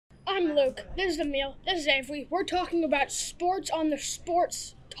I'm Luke. This is Emil. This is Avery. We're talking about sports on the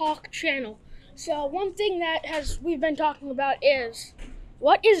Sports Talk channel. So one thing that we've been talking about is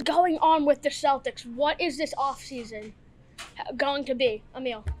what is going on with the Celtics? What is this offseason going to be,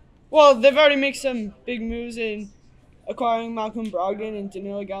 Emil? Well, they've already made some big moves in acquiring Malcolm Brogdon and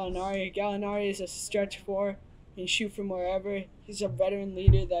Danilo Gallinari. Gallinari is a stretch four and shoot from wherever. He's a veteran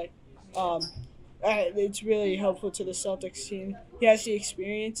leader that it's really helpful to the Celtics team. He has the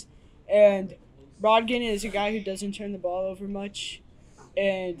experience, and Brogdon is a guy who doesn't turn the ball over much,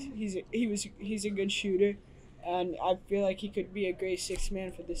 and he's a good shooter, and I feel like he could be a great sixth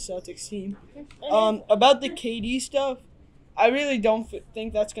man for the Celtics team. About the KD stuff, I really don't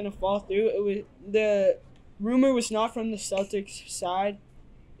think that's gonna fall through. The rumor was not from the Celtics side.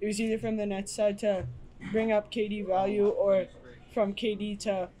 It was either from the Nets side to bring up KD value or from KD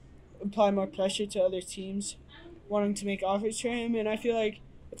to apply more pressure to other teams wanting to make offers for him. And I feel like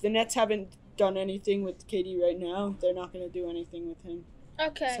if the Nets haven't done anything with KD right now, they're not going to do anything with him.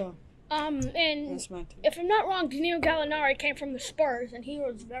 Okay. So, and that's my take. if I'm not wrong, Danilo Gallinari came from the Spurs, and he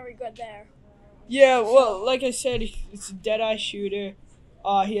was very good there. Yeah, well, like I said, he's a dead-eye shooter.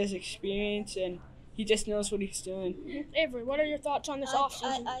 He has experience, and he just knows what he's doing. Avery, what are your thoughts on this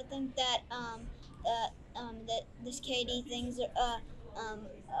offseason? I think that that this KD thing's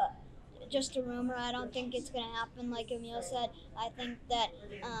just a rumor. I don't think it's gonna happen. Like Emil said, I think that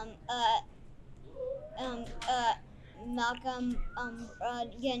Malcolm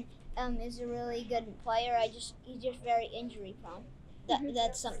again is a really good player. He's just very injury prone.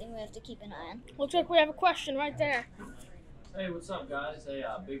 That's something we have to keep an eye on. Looks like we have a question right there. Hey, what's up, guys? Hey,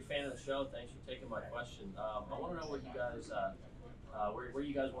 big fan of the show. Thanks for taking my question. I want to know what you guys, where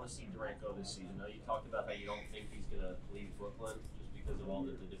you guys want to see Durant go this season. I know you talked about how you don't think he's going to leave Brooklyn just because of all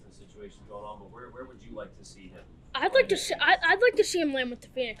the different situations going on. But where would you like to see him? I'd like to see him land with the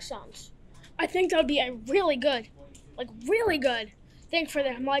Phoenix Suns. I think that would be a really good thing for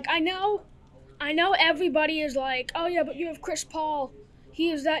them. Like I know everybody is like, oh yeah, but you have Chris Paul.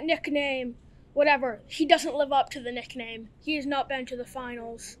 He has that nickname. Whatever. He doesn't live up to the nickname. He has not been to the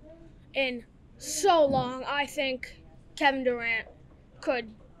finals in so long. I think Kevin Durant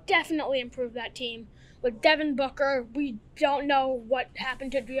could definitely improve that team. With Devin Booker, we don't know what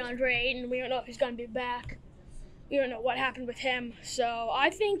happened to DeAndre Ayton. We don't know if he's going to be back. We don't know what happened with him. So I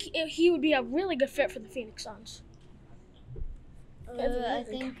think he would be a really good fit for the Phoenix Suns. I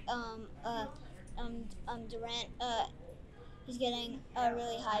think Durant he's getting a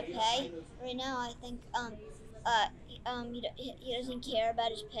really high pay right now. I think he doesn't care about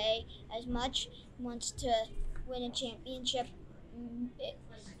his pay as much. He wants to win a championship.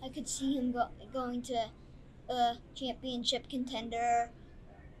 I could see him going to a championship contender.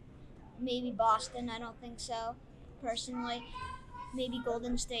 Maybe Boston. I don't think so, personally. Maybe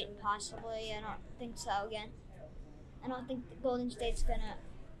Golden State, possibly. I don't think so again. I don't think Golden State's gonna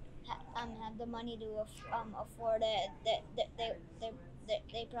have the money to afford it.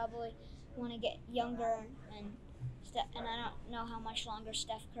 They probably want to get younger and I don't know how much longer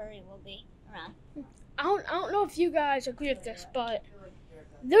Steph Curry will be around. I don't know if you guys agree with this, but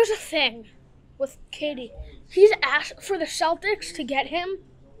there's a thing with KD. He's asked for the Celtics to get him.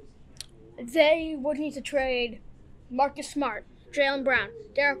 They would need to trade Marcus Smart, Jaylen Brown,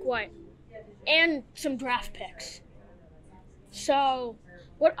 Derek White, and some draft picks. So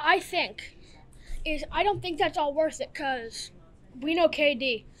what I think is I don't think that's all worth it because we know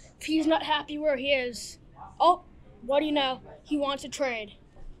KD. If he's not happy where he is, what do you know? He wants a trade.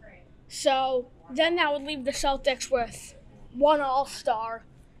 So then that would leave the Celtics with one all-star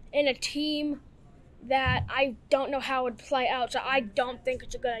in a team that I don't know how it would play out. So I don't think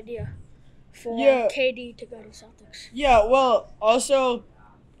it's a good idea for KD to go to Celtics. Yeah, well, also,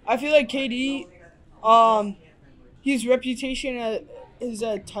 I feel like KD, his reputation as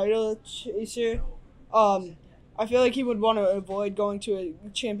a title chaser, I feel like he would want to avoid going to a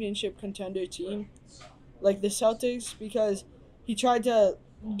championship contender team like the Celtics because he tried to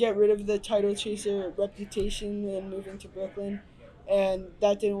get rid of the title chaser reputation and moving to Brooklyn, and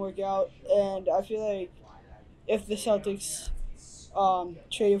that didn't work out. And I feel like if the Celtics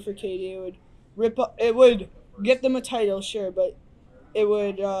traded for KD, it would get them a title, sure, but it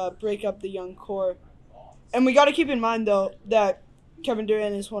would break up the young core. And we got to keep in mind, though, that Kevin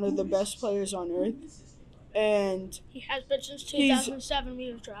Durant is one of the best players on earth. And he has been since 2007 when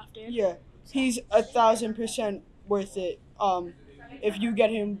he was drafted. Yeah, he's 1,000% worth it. If you get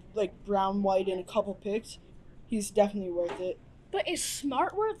him like Brown, White, and a couple picks, he's definitely worth it. But is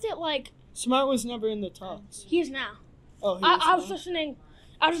Smart worth it? Like Smart was never in the talks. He is now. Oh, I was listening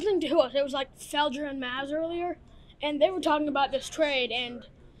to who else? It was like Felger and Maz earlier, and they were talking about this trade, and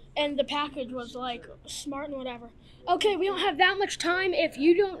and the package was like smart and whatever. Okay, we don't have that much time. If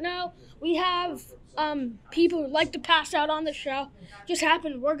you don't know, we have people who like to pass out on the show. Just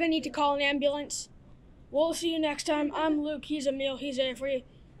happened. We're gonna need to call an ambulance. We'll see you next time. I'm Luke. He's Emil. He's Avery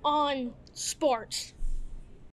on sports.